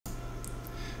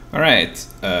All right,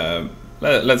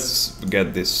 let's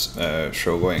get this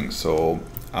show going. So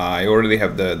I already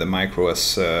have the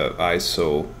MicroOS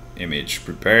ISO image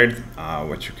prepared,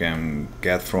 what you can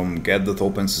get from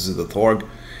get.opensuse.org.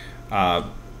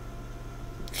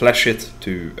 Flash it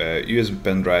to a USB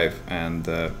pen drive and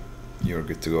you're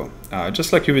good to go.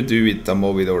 Just like you would do with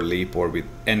Tumbleweed or Leap or with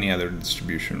any other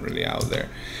distribution really out there.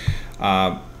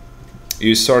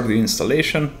 You start the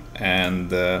installation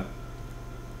and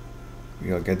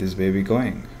we'll get this baby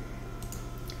going.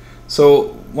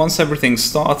 So once everything's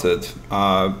started,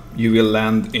 you will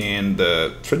land in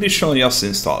the traditional YOS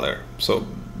installer. So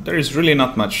there is really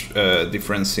not much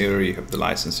difference here. You have the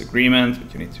license agreement,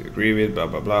 which you need to agree with, blah,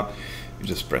 blah, blah. You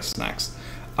just press next.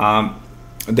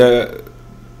 The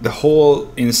whole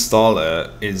installer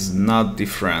is not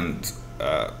different,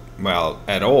 well,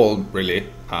 at all, really.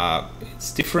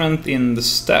 It's different in the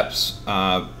steps,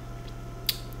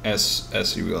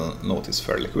 as you will notice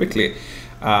fairly quickly.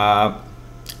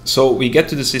 So we get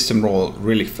to the system role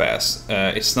really fast.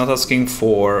 It's not asking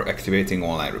for activating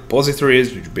online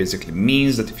repositories, which basically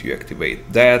means that if you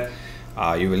activate that,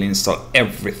 you will install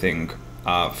everything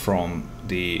from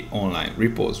the online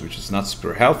repos, which is not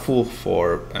super helpful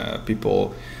for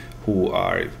people who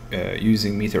are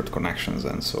using metered connections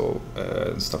and so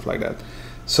stuff like that.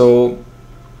 So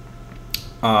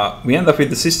we end up with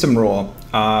the system role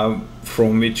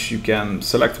from which you can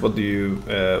select what do you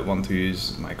want to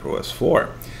use MicroOS for.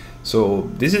 So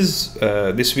this is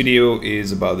this video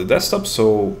is about the desktop,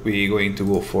 so we're going to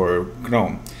go for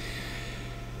GNOME.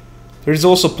 There is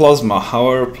also Plasma.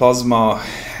 However, Plasma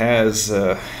has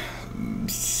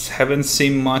haven't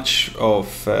seen much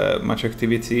of much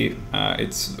activity.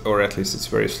 Or at least it's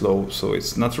very slow, so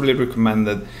it's not really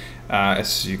recommended.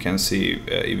 As you can see,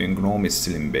 even GNOME is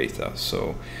still in beta,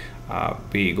 so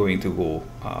we're going to go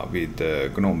with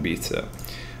the GNOME beta.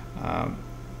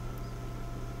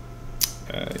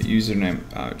 Username,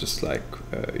 just like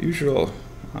usual.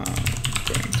 I'm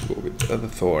going to go with the other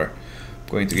Thor. I'm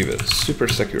going to give it a super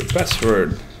secure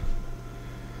password.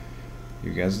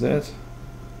 You guess that?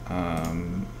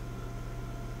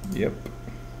 Yep.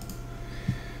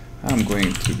 I'm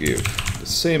going to give the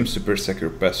same super secure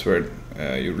password.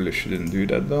 You really shouldn't do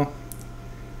that though.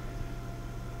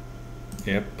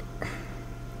 Yep.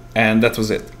 And that was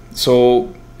it.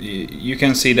 So you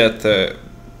can see that the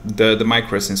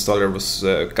MicroOS installer was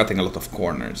cutting a lot of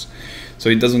corners. So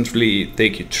it doesn't really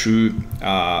take you through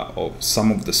of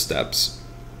some of the steps,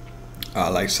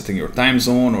 like setting your time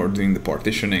zone or doing the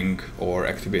partitioning or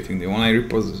activating the online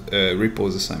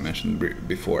repos as I mentioned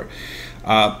before.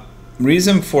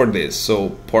 Reason for this,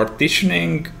 so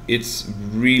partitioning, it's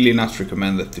really not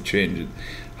recommended to change it.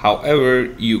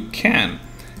 However, you can.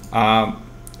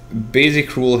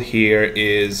 Basic rule here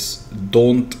is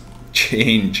don't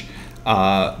change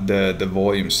the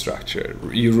volume structure.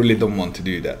 You really don't want to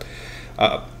do that.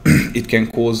 It can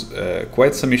cause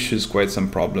quite some issues, quite some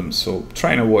problems, so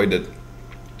try and avoid it.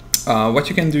 What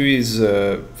you can do is,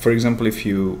 for example, if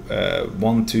you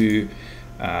want to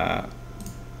add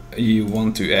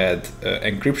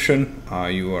encryption,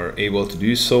 you are able to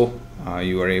do so.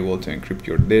 You are able to encrypt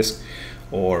your disk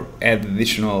or add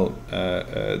additional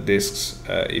disks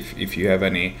if you have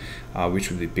any, which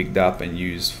will be picked up and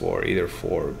used for either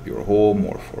for your home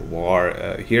or for war.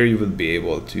 Here you will be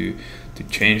able to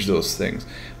change those things.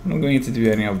 I'm not going to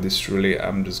do any of this really.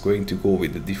 I'm just going to go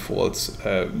with the defaults,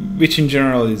 which in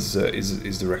general is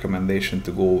the recommendation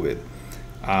to go with.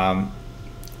 I'm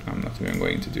not even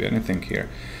going to do anything here.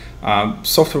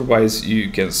 Software wise, you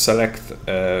can select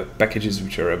packages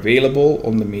which are available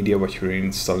on the media what you're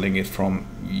installing it from.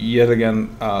 Yet again,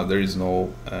 there is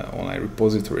no online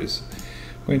repositories.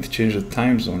 I'm going to change the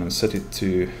time zone and set it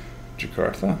to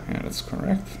Jakarta. Yeah, that's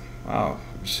correct. Wow,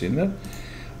 have you seen that?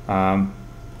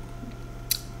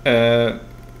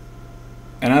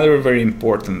 Another very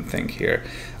important thing here,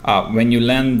 when you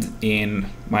land in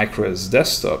MicroOS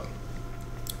desktop,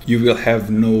 you will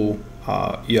have no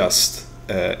YOST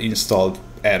installed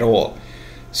at all.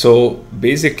 So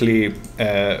basically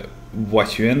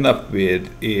what you end up with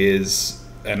is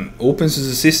an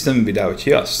openSUSE system without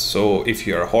YOST. So if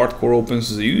you're a hardcore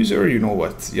openSUSE user, you know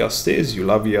what YOST is, you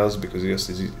love YOST because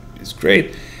YOST is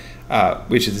great,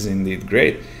 which is indeed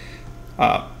great.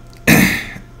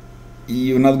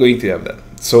 You're not going to have that.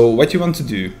 So what you want to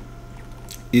do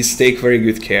is take very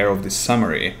good care of this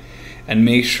summary and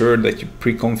make sure that you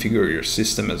pre-configure your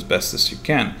system as best as you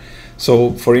can.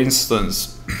 So for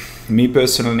instance, me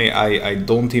personally, I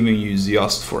don't even use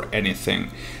YOST for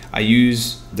anything. I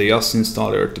use the YOST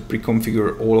installer to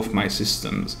pre-configure all of my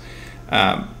systems.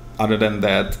 Other than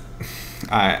that,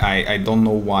 I don't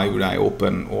know why would I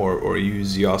open or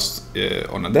use Yust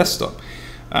on a desktop.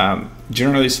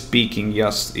 Generally speaking,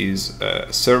 Yust is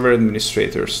a server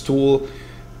administrator's tool.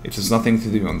 It has nothing to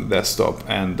do on the desktop,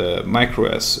 and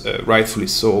MicroOS, rightfully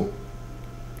so,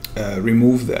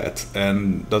 remove that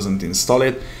and doesn't install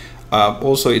it.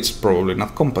 Also, it's probably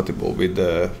not compatible with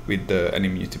any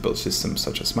mutable systems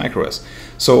such as MicroOS.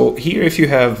 So here, if you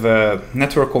have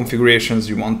network configurations,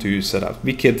 you want to set up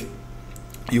Wicked,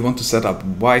 you want to set up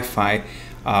Wi-Fi,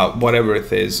 whatever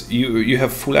it is, you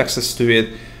have full access to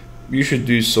it. You should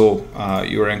do so.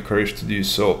 You are encouraged to do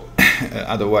so.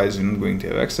 Otherwise, you're not going to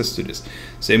have access to this.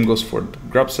 Same goes for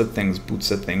grub settings, boot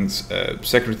settings,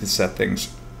 security settings.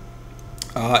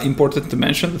 Important to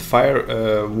mention that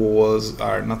firewalls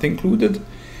are not included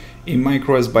in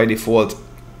MicroOS by default,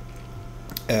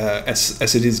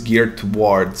 as it is geared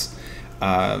towards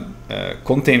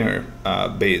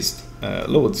container-based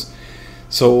loads.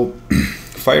 So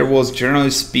firewalls,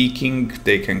 generally speaking,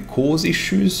 they can cause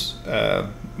issues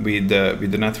with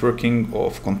the networking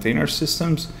of container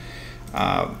systems.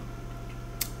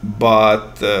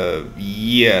 But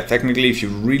yeah, technically, if you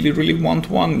really want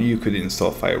one, you could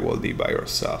install firewall-d by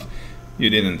yourself. You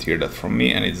didn't hear that from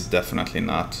me, and it's definitely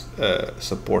not a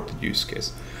supported use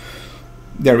case.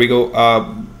 There we go.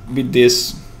 With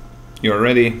this, you're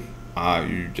ready.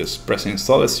 You just press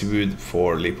install as you would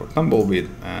for Leap or Tumbleweed,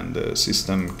 and the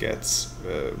system gets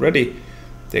ready,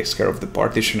 takes care of the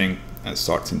partitioning, and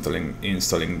starts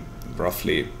installing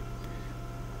roughly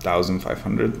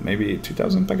 1,500, maybe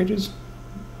 2,000 packages.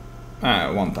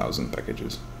 1,000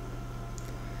 packages,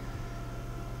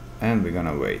 and we're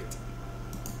gonna wait.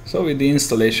 So with the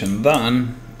installation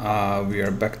done, we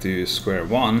are back to square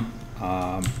one.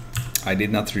 I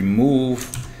did not remove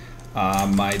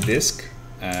my disk,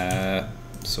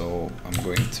 so I'm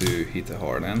going to hit a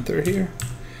hard enter here.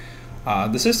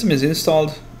 The system is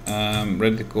installed,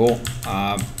 ready to go.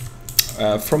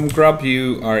 From Grub,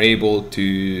 you are able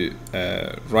to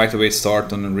right away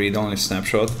start on a read-only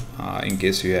snapshot in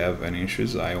case you have any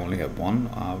issues. I only have one,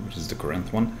 which is the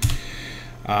current one.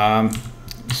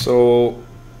 So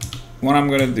what I'm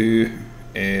gonna do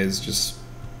is just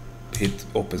hit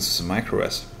openSUSE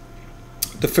MicroOS.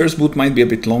 The first boot might be a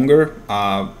bit longer.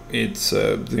 It's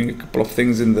doing a couple of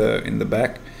things in the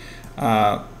back.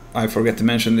 I forgot to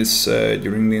mention this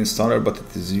during the installer, but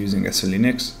it is using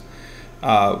SELinux.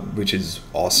 Which is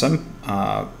awesome.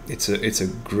 It's a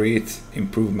great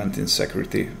improvement in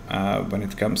security when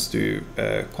it comes to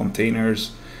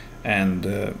containers, and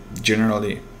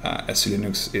generally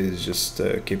SELinux is just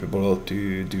capable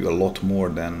to do a lot more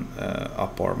than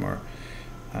AppArmor,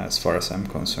 as far as I'm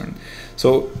concerned.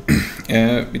 So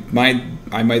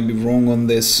I might be wrong on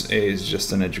this. It's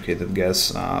just an educated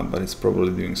guess, but it's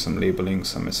probably doing some labeling,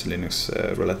 some SELinux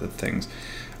related things,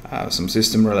 some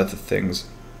system related things.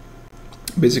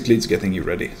 Basically, it's getting you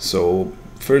ready. So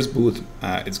first boot,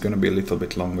 it's going to be a little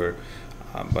bit longer,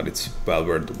 but it's well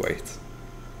worth the wait.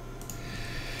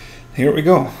 Here we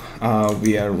go.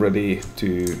 We are ready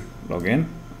to log in.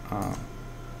 Oh,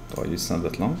 it's not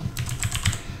that long.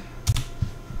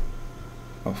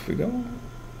 Off we go.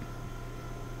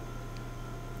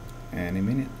 Any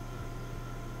minute.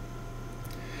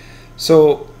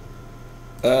 So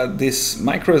this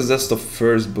MicroOS desktop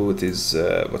first boot is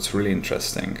what's really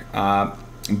interesting.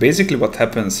 Basically what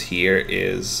happens here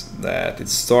is that it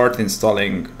starts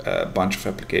installing a bunch of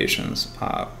applications.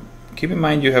 Keep in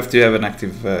mind you have to have an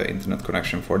active internet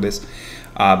connection for this,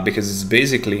 because it's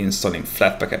basically installing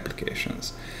Flatpak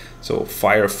applications. So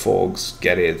Firefox,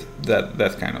 Gedit,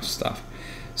 that kind of stuff.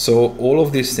 So all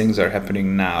of these things are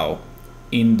happening now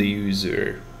in the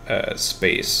user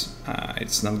space.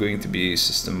 It's not going to be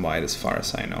system-wide as far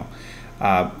as I know,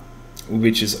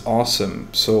 which is awesome.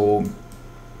 So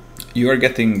you are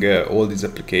getting all these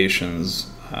applications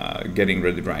getting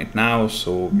ready right now,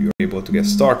 so you're able to get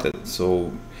started.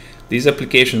 So these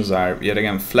applications are yet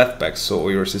again Flatpak, so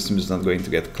your system is not going to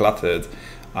get cluttered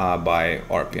by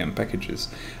RPM packages.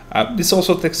 This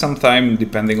also takes some time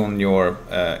depending on your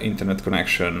internet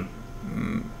connection,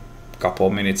 couple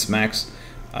minutes max.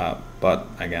 But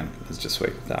again, let's just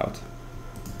wait it out.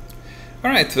 All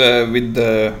right, with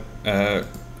the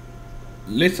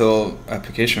little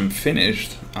application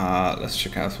finished, let's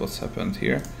check out what's happened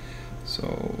here.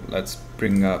 So let's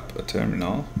bring up a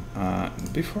terminal.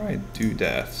 Before I do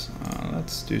that,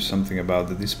 let's do something about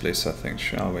the display settings,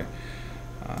 shall we?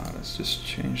 Let's just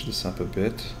change this up a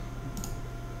bit.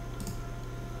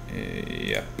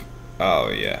 Yep. Oh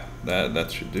yeah,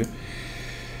 that should do.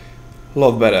 A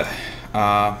lot better.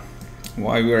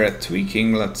 While we're at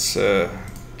tweaking, let's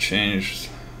change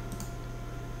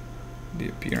the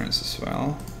appearance as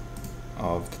well.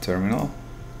 of the terminal.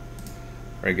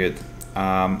 Very good.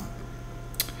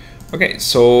 Okay,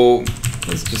 so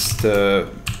let's just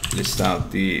list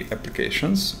out the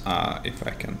applications, if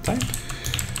I can type.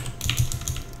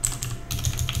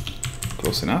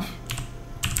 Close enough.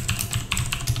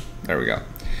 There we go.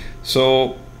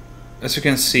 So as you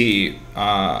can see,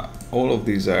 all of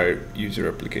these are user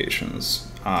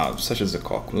applications, such as the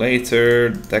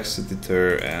calculator, text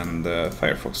editor, and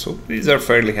Firefox. So these are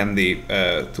fairly handy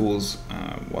tools,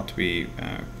 what we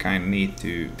kind of need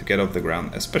to get off the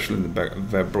ground, especially in the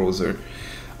web browser.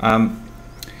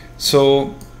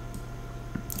 So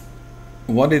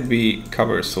what did we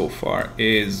cover so far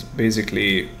is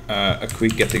basically a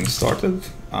quick getting started,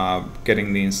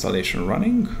 getting the installation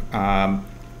running,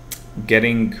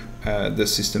 getting the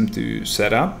system to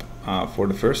set up for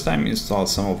the first time, install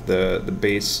some of the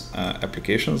base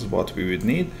applications, what we would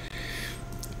need.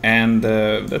 And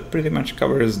that pretty much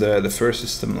covers the first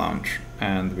system launch.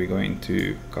 And we're going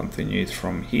to continue it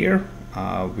from here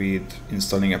with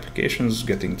installing applications,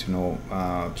 getting to know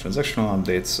transactional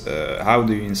updates, how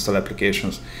do you install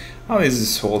applications, how is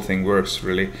this whole thing works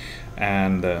really.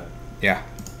 And yeah,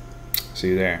 see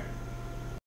you there.